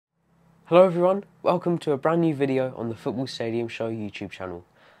Hello everyone, welcome to a brand new video on the Football Stadium Show YouTube channel.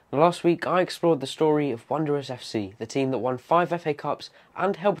 Now, last week I explored the story of Wanderers FC, the team that won 5 FA Cups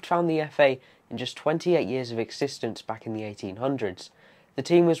and helped found the FA in just 28 years of existence back in the 1800s. The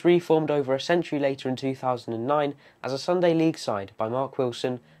team was reformed over a century later in 2009 as a Sunday League side by Mark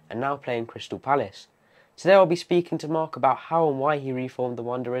Wilson and now playing Crystal Palace. Today I'll be speaking to Mark about how and why he reformed the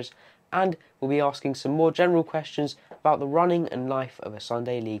Wanderers, and we'll be asking some more general questions about the running and life of a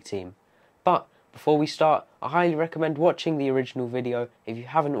Sunday League team. But before we start, I highly recommend watching the original video if you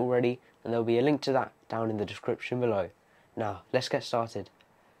haven't already, and there'll be a link to that down in the description below. Now, let's get started.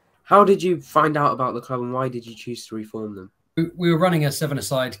 How did you find out about the club and why did you choose to reform them? We were running a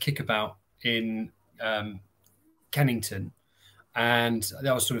seven-a-side kickabout in Kennington, and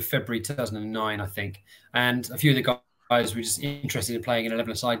that was sort of February 2009, I think. And a few of the guys were just interested in playing an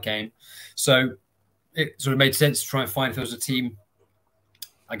 11-a-side game. So it sort of made sense to try and find if there was a team,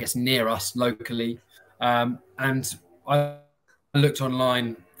 I guess, near us locally. And I looked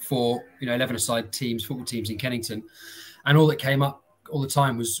online for 11-a-side teams, football teams in Kennington, and all that came up all the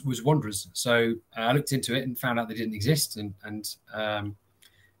time was Wanderers. So I looked into it and found out they didn't exist, and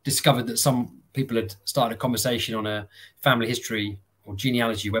discovered that some people had started a conversation on a family history or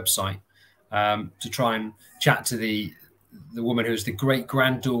genealogy website to try and chat to the woman who was the great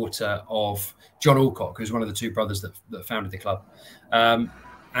granddaughter of John Alcock, who's one of the two brothers that founded the club.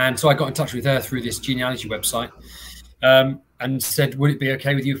 And so I got in touch with her through this genealogy website and said, would it be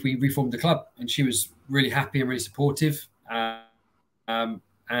okay with you if we reformed the club? And she was really happy and really supportive.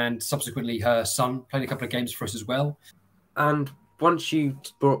 And subsequently, her son played a couple of games for us as well. And once you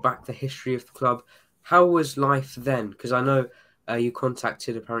brought back the history of the club, how was life then? Because I know you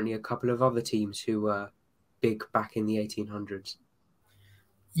contacted apparently a couple of other teams who were big back in the 1800s.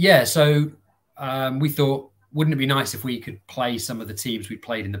 Yeah, so we thought, wouldn't it be nice if we could play some of the teams we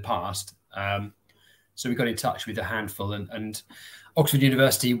played in the past? So we got in touch with a handful, and Oxford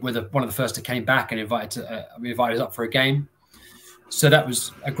University were one of the first that came back and invited us up for a game. So that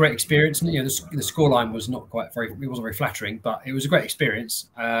was a great experience. The scoreline was not quite it wasn't very flattering, but it was a great experience.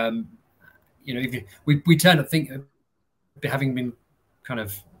 We turned up having been kind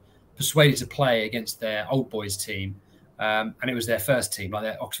of persuaded to play against their old boys team, and it was their first team, like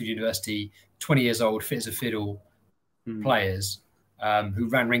their Oxford University, 20 years old, fit as a fiddle players who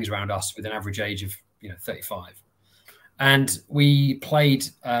ran rings around us with an average age of 35. And we played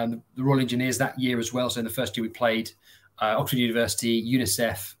the Royal Engineers that year as well. So in the first year we played Oxford University,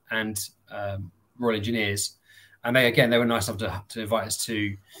 UNICEF, and Royal Engineers, and they were nice enough to invite us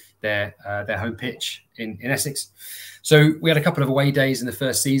to their home pitch in Essex. So we had a couple of away days in the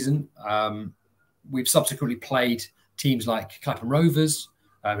first season. We've subsequently played teams like Clapham Rovers,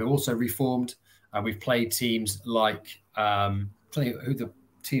 who also reformed. We've played teams like who the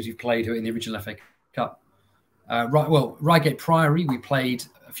teams we've played who are in the original FA Cup. Reigate Priory we played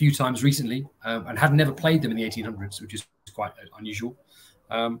a few times recently, and had never played them in the 1800s, which is quite unusual.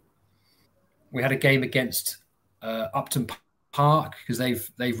 We had a game against Upton Park because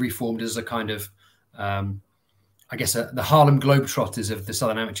they've reformed as a kind of I guess the Harlem Globetrotters of the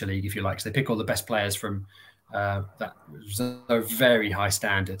Southern Amateur League, if you like. So they pick all the best players from that was a very high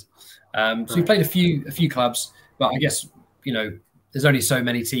standard. So we played a few clubs, but I guess there's only so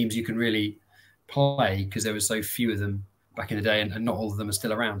many teams you can really play because there were so few of them back in the day, and not all of them are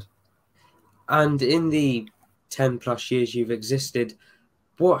still around. And in the 10+ years you've existed,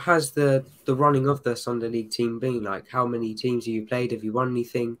 what has the running of the Sunday League team been like? How many teams have you played? Have you won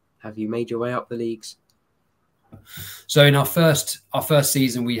anything? Have you made your way up the leagues? So in our first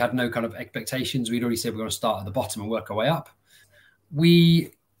season, we had no kind of expectations. We'd already said we're going to start at the bottom and work our way up.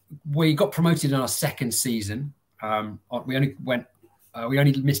 We got promoted in our second season. We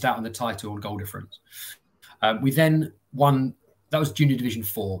only missed out on the title on goal difference. We then won. That was Junior Division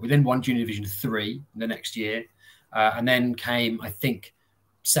 4. We then won Junior Division 3 the next year, and then came, I think,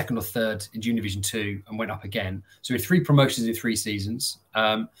 second or third in Junior Division 2 and went up again. So we had 3 promotions in 3 seasons.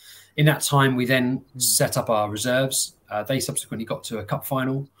 In that time, we then set up our reserves. They subsequently got to a cup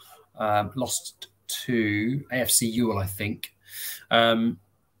final, lost to AFC Ewell, I think.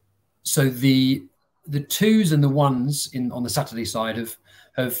 So the 2s and the 1s on the Saturday side have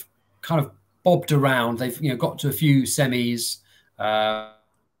kind of bobbed around. They've got to a few semis,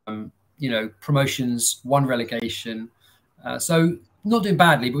 promotions, 1 relegation. So not doing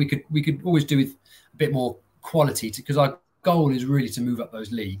badly, but we could always do with a bit more quality because our goal is really to move up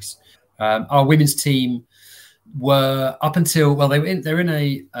those leagues. Our women's team were up until they're in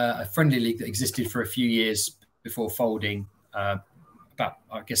a friendly league that existed for a few years before folding about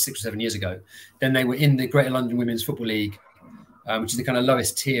I guess 6 or 7 years ago. Then they were in the Greater London Women's Football League which is the kind of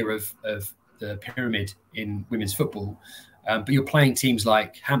lowest tier of the pyramid in women's football. But you're playing teams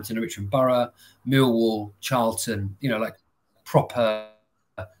like Hampton and Richmond Borough, Millwall, Charlton, like proper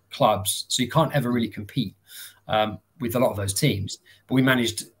clubs. So you can't ever really compete with a lot of those teams. But we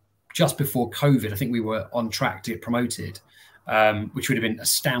managed just before COVID, I think we were on track to get promoted, which would have been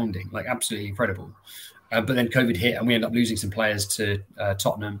astounding, like absolutely incredible. But then COVID hit and we ended up losing some players to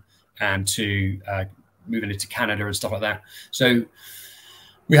Tottenham and to moving into Canada and stuff like that. So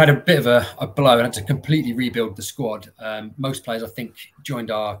we had a bit of a blow and had to completely rebuild the squad. Most players, I think,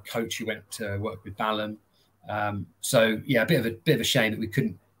 joined our coach who went to work with Ballum. So yeah, a bit of a shame that we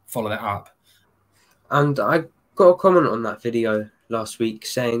couldn't follow that up. And I got a comment on that video last week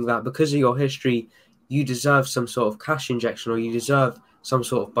saying that because of your history, you deserve some sort of cash injection or you deserve some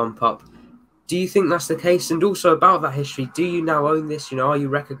sort of bump up. Do you think that's the case? And also about that history, do you now own this? Are you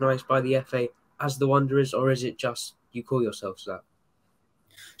recognised by the FA as the Wanderers, or is it just you call yourselves that?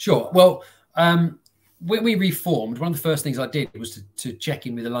 Sure. Well, when we reformed, one of the first things I did was to check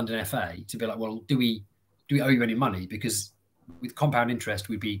in with the London FA to be like, well, do we owe you any money? Because with compound interest,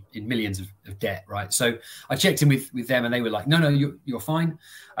 we'd be in millions of debt, right? So I checked in with them and they were like, no, you're fine.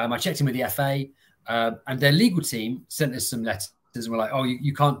 I checked in with the FA and their legal team sent us some letters and were like, oh,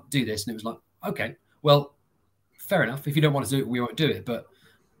 you can't do this. And it was like, okay, well, fair enough. If you don't want to do it, we won't do it. But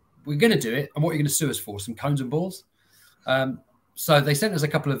we're going to do it. And what are you going to sue us for? Some cones and balls? So they sent us a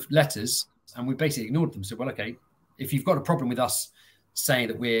couple of letters and we basically ignored them. So, well, okay, if you've got a problem with us saying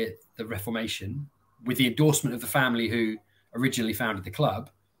that we're the Reformation with the endorsement of the family who originally founded the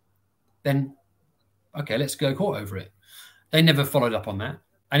club, then, okay, let's go court over it. They never followed up on that.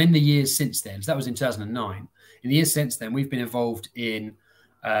 And in the years since then, so that was in 2009, in the years since then, we've been involved in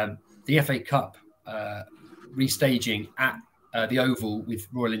the FA Cup restaging at the Oval with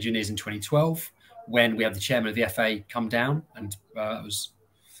Royal Engineers in 2012, when we had the chairman of the FA come down, and that was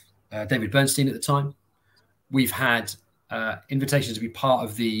David Bernstein at the time. We've had invitations to be part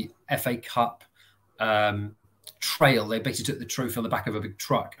of the FA Cup trail. They basically took the trophy on the back of a big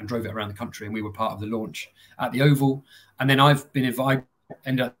truck and drove it around the country, and we were part of the launch at the Oval. And then I've been invited,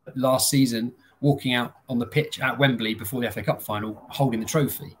 ended up last season walking out on the pitch at Wembley before the FA Cup final, holding the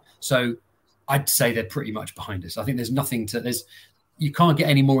trophy. So I'd say they're pretty much behind us. I think there's nothing to, you can't get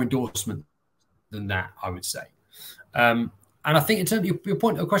any more endorsement than that, I would say. And I think in terms of your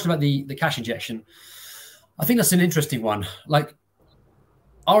point, a question about the cash injection, I think that's an interesting one. Like,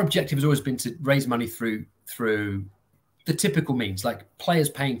 our objective has always been to raise money through the typical means, like players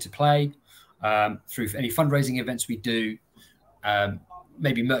paying to play, through any fundraising events we do,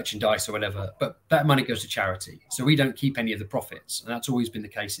 maybe merchandise or whatever, but that money goes to charity. So we don't keep any of the profits. And that's always been the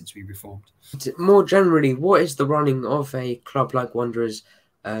case since we reformed. More generally, what is the running of a club like Wanderers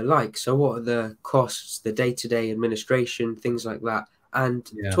like? So what are the costs, the day-to-day administration, things like that? And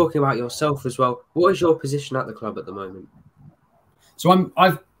talking about yourself as well, what is your position at the club at the moment? So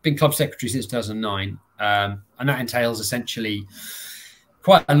I've been club secretary since 2009, and that entails essentially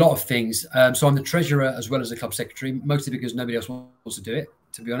quite a lot of things. So I'm the treasurer as well as the club secretary, mostly because nobody else wants to do it,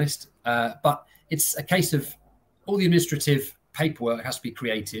 to be honest. But it's a case of all the administrative paperwork has to be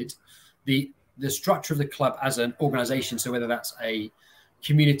created. The structure of the club as an organisation, so whether that's a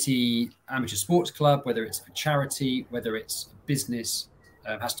community amateur sports club, whether it's a charity, whether it's a business,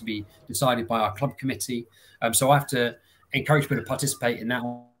 has to be decided by our club committee. So I have to encourage people to participate in that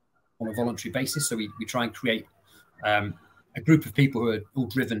on a voluntary basis. So we try and create a group of people who are all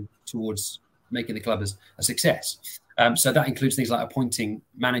driven towards making the club as a success. So that includes things like appointing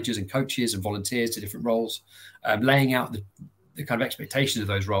managers and coaches and volunteers to different roles, laying out the kind of expectations of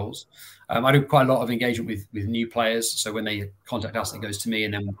those roles. I do quite a lot of engagement with new players. So when they contact us, it goes to me,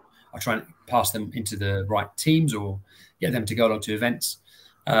 and then I try and pass them into the right teams or get them to go along to events.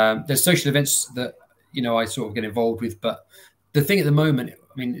 There's social events that, I sort of get involved with. But the thing at the moment,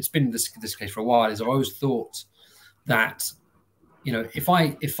 I mean, it's been this case for a while, is I've always thought that, if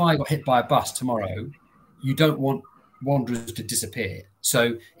I got hit by a bus tomorrow, you don't want Wanderers to disappear.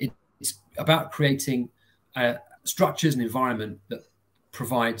 So it's about creating structures and environment that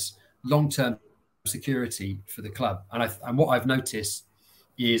provides long-term security for the club. And what I've noticed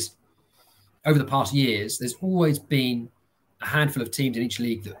is over the past years, there's always been a handful of teams in each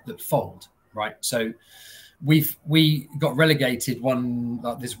league that fold, right? So we got relegated the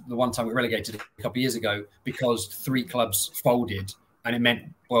one time we were relegated a couple of years ago because 3 clubs folded, and it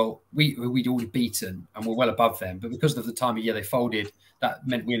meant, well, we'd already beaten and we're well above them, but because of the time of year they folded, that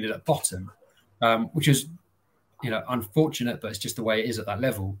meant we ended up bottom, which is unfortunate, but it's just the way it is at that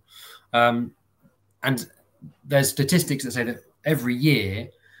level. And there's statistics that say that every year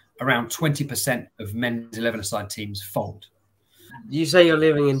around 20% of men's 11-a-side teams fold. You say you're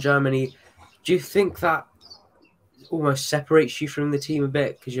living in Germany. Do you think that almost separates you from the team a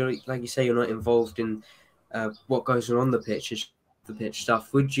bit because you're, like you say, you're not involved in what goes on the pitch, it's the pitch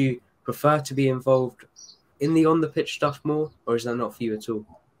stuff? Would you prefer to be involved in the on the pitch stuff more, or is that not for you at all?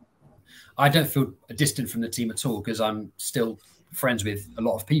 I don't feel distant from the team at all because I'm still friends with a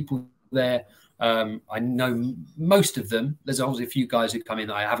lot of people there. I know most of them. There's obviously a few guys who come in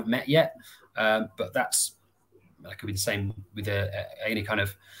that I haven't met yet, but that could be the same with any kind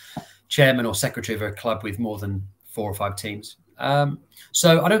of chairman or secretary of a club with more than 4 or 5 teams.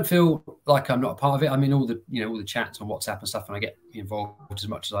 So I don't feel like I'm not a part of it. I mean, all the chats on WhatsApp and stuff, and I get involved as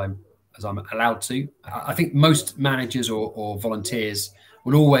much as I'm allowed to. I think most managers or volunteers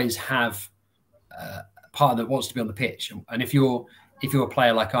will always have a part that wants to be on the pitch. And if you're a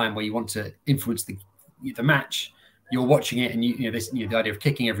player like I am, where you want to influence the match, you're watching it, and the idea of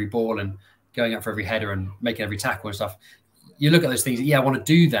kicking every ball and going up for every header and making every tackle and stuff. You look at those things. Yeah, I want to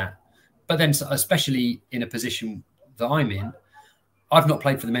do that. But then, especially in a position that I'm in, I've not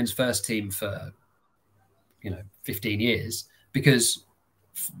played for the men's first team for 15 years because,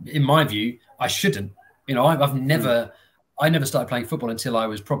 in my view, I shouldn't. I never started playing football until I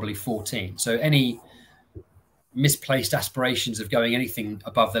was probably 14. So any misplaced aspirations of going anything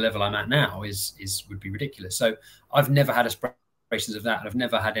above the level I'm at now would be ridiculous. So I've never had aspirations of that. And I've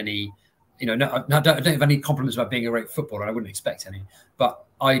never had any, I don't have any compliments about being a great footballer. I wouldn't expect any. But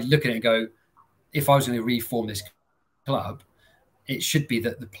I look at it and go, if I was going to reform this club, it should be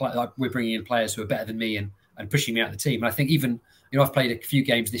that we're bringing in players who are better than me and pushing me out of the team. And I think even, I've played a few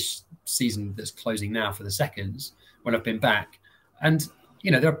games this season that's closing now for the seconds when I've been back. And,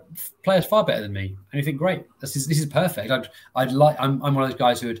 there are players far better than me. And you think, great, this is perfect. I'm one of those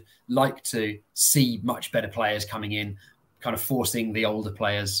guys who would like to see much better players coming in, kind of forcing the older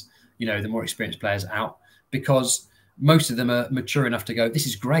players, the more experienced players out, because most of them are mature enough to go, this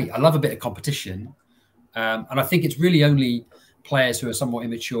is great. I love a bit of competition. And I think it's really only players who are somewhat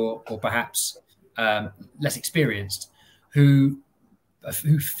immature or perhaps less experienced who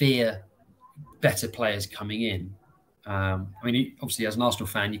fear better players coming in. I mean, obviously, as an Arsenal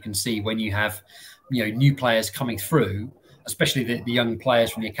fan, you can see when you have, new players coming through, especially the young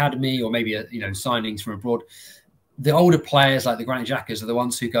players from the academy or maybe, signings from abroad. The older players like the Granit Xhakas are the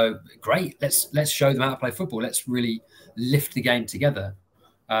ones who go, great, let's show them how to play football. Let's really lift the game together.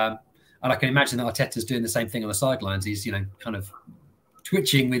 And I can imagine that Arteta's doing the same thing on the sidelines. He's, kind of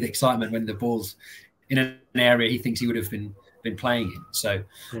twitching with excitement when the ball's in an area he thinks he would have been playing in. So,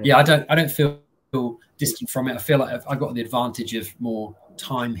 yeah, I don't feel distant from it. I feel like I've got the advantage of more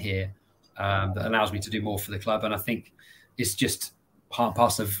time here that allows me to do more for the club. And I think it's just part and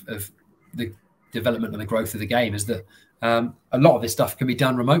parcel of the development and the growth of the game is that a lot of this stuff can be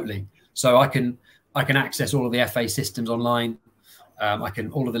done remotely. So I can access all of the FA systems online.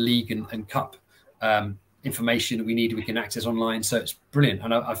 All of the league and cup information that we need, we can access online. So it's brilliant.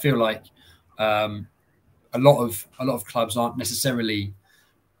 And I feel like a lot of clubs aren't necessarily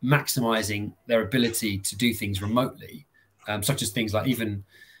maximizing their ability to do things remotely, such as things like even,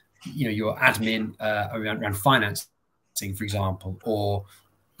 your admin around financing, for example, or,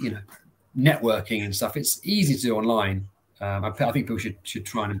 networking and stuff. It's easy to do online. I think people should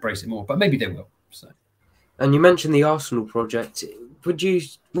try and embrace it more, but maybe they will. So. And you mentioned the Arsenal project.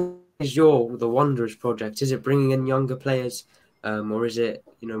 Is the Wanderers project? Is it bringing in younger players, or is it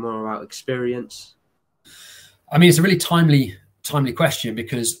more about experience? I mean, it's a really timely question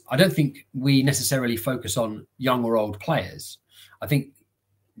because I don't think we necessarily focus on young or old players. I think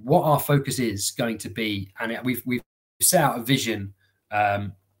what our focus is going to be, and we've set out a vision,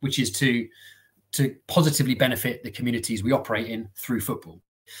 which is to positively benefit the communities we operate in through football.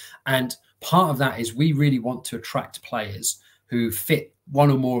 And part of that is we really want to attract players who fit one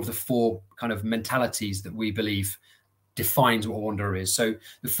or more of the 4 kind of mentalities that we believe defines what a Wanderer is. So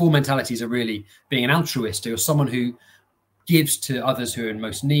the 4 mentalities are really being an altruist, or someone who gives to others who are in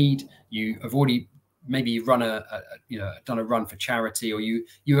most need. You have already maybe done a run for charity, or you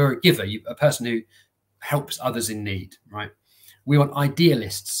are a giver, a person who helps others in need, right? We want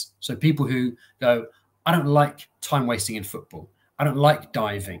idealists, so people who go, I don't like time wasting in football. I don't like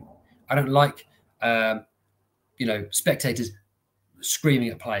diving. I don't like, spectators screaming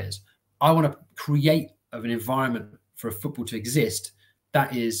at players. I want to create an environment for a football to exist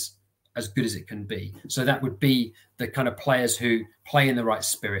that is as good as it can be. So that would be the kind of players who play in the right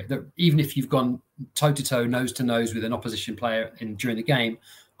spirit, that even if you've gone toe to toe, nose to nose with an opposition player during the game,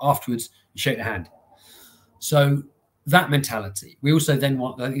 afterwards you shake their hand. So that mentality. We also then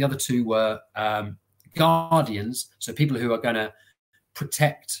want, the other 2 were guardians. So people who are going to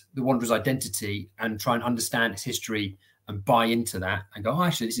protect the Wanderers' identity and try and understand its history and buy into that and go, oh,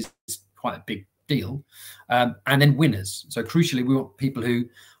 actually, this is quite a big deal. And then winners. So crucially, we want people who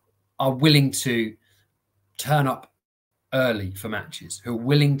are willing to turn up early for matches, who are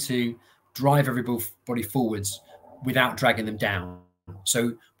willing to drive everybody forwards without dragging them down.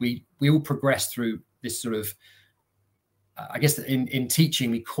 So we all progress through this sort of, I guess in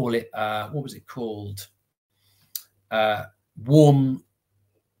teaching, we call it, what was it called? Warm,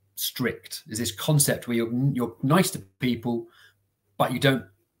 strict. Is this concept where you're nice to people, but you don't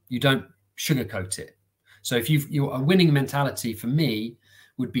sugarcoat it. So if you're a winning mentality for me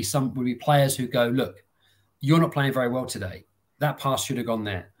would be players who go, look, you're not playing very well today. That pass should have gone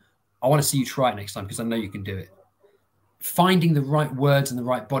there. I want to see you try it next time because I know you can do it. Finding the right words and the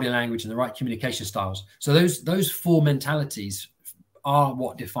right body language and the right communication styles. So those four mentalities are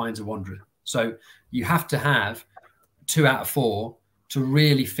what defines a Wanderer. So you have to have 2 out of 4 to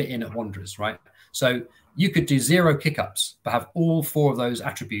really fit in at Wanderers, right? So you could do 0 kick-ups, but have all 4 of those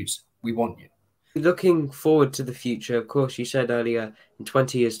attributes. We want you. Looking forward to the future, of course, you said earlier, in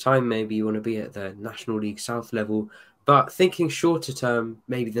 20 years' time, maybe you want to be at the National League South level. But thinking shorter term,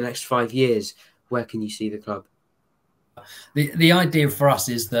 maybe the next 5 years, where can you see the club? The idea for us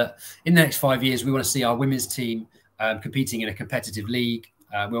is that in the next 5 years, we want to see our women's team competing in a competitive league.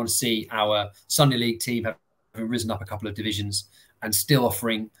 We want to see our Sunday League team having risen up a couple of divisions and still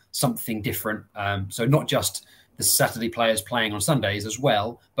offering something different. So not just the Saturday players playing on Sundays as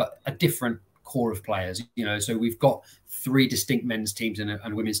well, but a different core of players. So we've got 3 distinct men's teams and a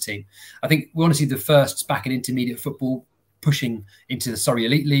women's team. I think we want to see the firsts back in intermediate football pushing into the Surrey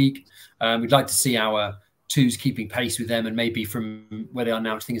Elite League. We'd like to see our 2s keeping pace with them, and maybe from where they are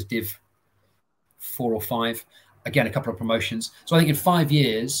now, I think it's Div 4 or 5. Again, a couple of promotions. So I think in 5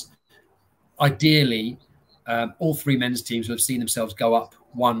 years, ideally, all 3 men's teams will have seen themselves go up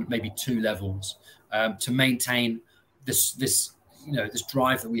 1, maybe 2 levels to maintain this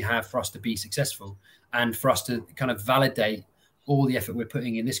drive that we have for us to be successful and for us to kind of validate all the effort we're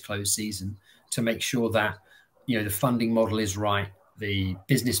putting in this closed season to make sure that the funding model is right, the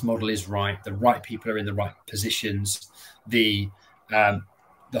business model is right, the right people are in the right positions, the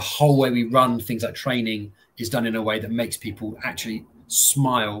whole way we run things like training is done in a way that makes people actually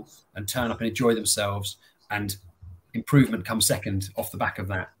smile and turn up and enjoy themselves, and improvement comes second off the back of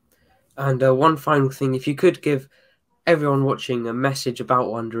that. And one final thing, if you could give everyone watching a message about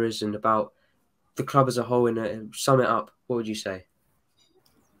Wanderers and about the club as a whole and sum it up, what would you say?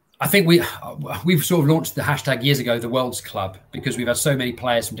 I think we've sort of launched the hashtag years ago, the World's Club, because we've had so many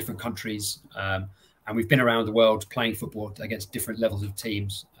players from different countries, and we've been around the world playing football against different levels of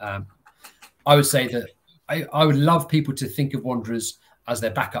teams. I would say that I would love people to think of Wanderers as their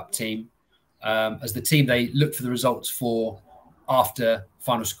backup team, as the team they look for the results for after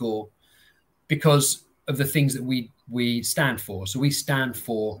final score, because of the things that we stand for. So we stand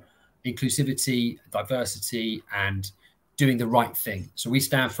for inclusivity, diversity, and doing the right thing. So we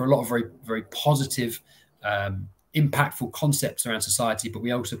stand for a lot of very, very positive, impactful concepts around society, but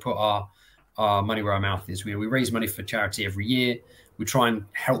we also put our money where our mouth is. We raise money for charity every year. We try and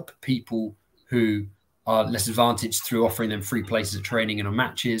help people who are less advantaged through offering them free places of training and on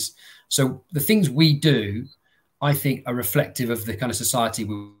matches. So the things we do, I think, are reflective of the kind of society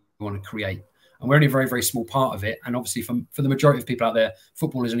we want to create. And we're only a very, very small part of it. And obviously for the majority of people out there,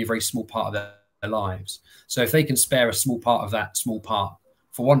 football is only a very small part of their lives. So if they can spare a small part of that small part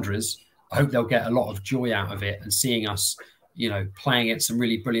for Wanderers, I hope they'll get a lot of joy out of it and seeing us, playing against some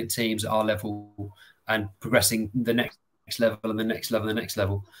really brilliant teams at our level and progressing the next level and the next level and the next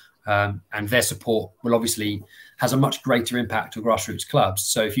level. And their support will obviously has a much greater impact on grassroots clubs.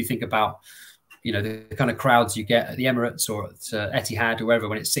 So if you think about, the kind of crowds you get at the Emirates or at Etihad or wherever,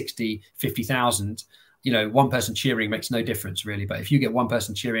 when it's 60, 50,000, one person cheering makes no difference really. But if you get one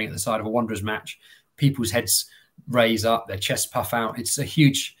person cheering at the side of a Wanderers match, people's heads raise up, their chests puff out. It's a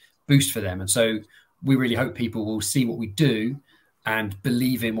huge boost for them. And so we really hope people will see what we do and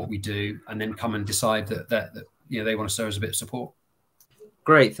believe in what we do, and then come and decide that they want to serve as a bit of support.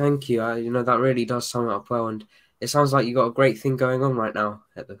 Great, thank you. That really does sum it up well, and it sounds like you've got a great thing going on right now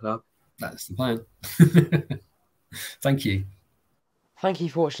at the club. That's the plan. Thank you. Thank you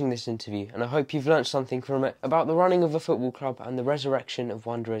for watching this interview, and I hope you've learnt something from it about the running of a football club and the resurrection of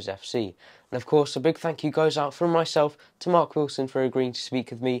Wanderers FC. And of course, a big thank you goes out from myself to Mark Wilson for agreeing to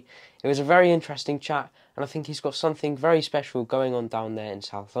speak with me. It was a very interesting chat, and I think he's got something very special going on down there in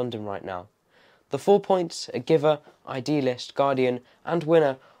South London right now. The 4 points, a giver, idealist, guardian and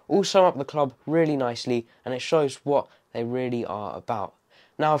winner all sum up the club really nicely, and it shows what they really are about.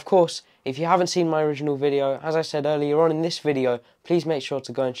 Now, of course, if you haven't seen my original video, as I said earlier on in this video, please make sure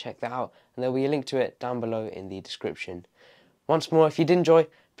to go and check that out, and there'll be a link to it down below in the description. Once more, if you did enjoy,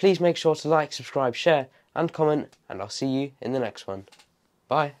 please make sure to like, subscribe, share and comment, and I'll see you in the next one.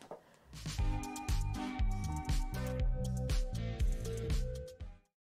 Bye.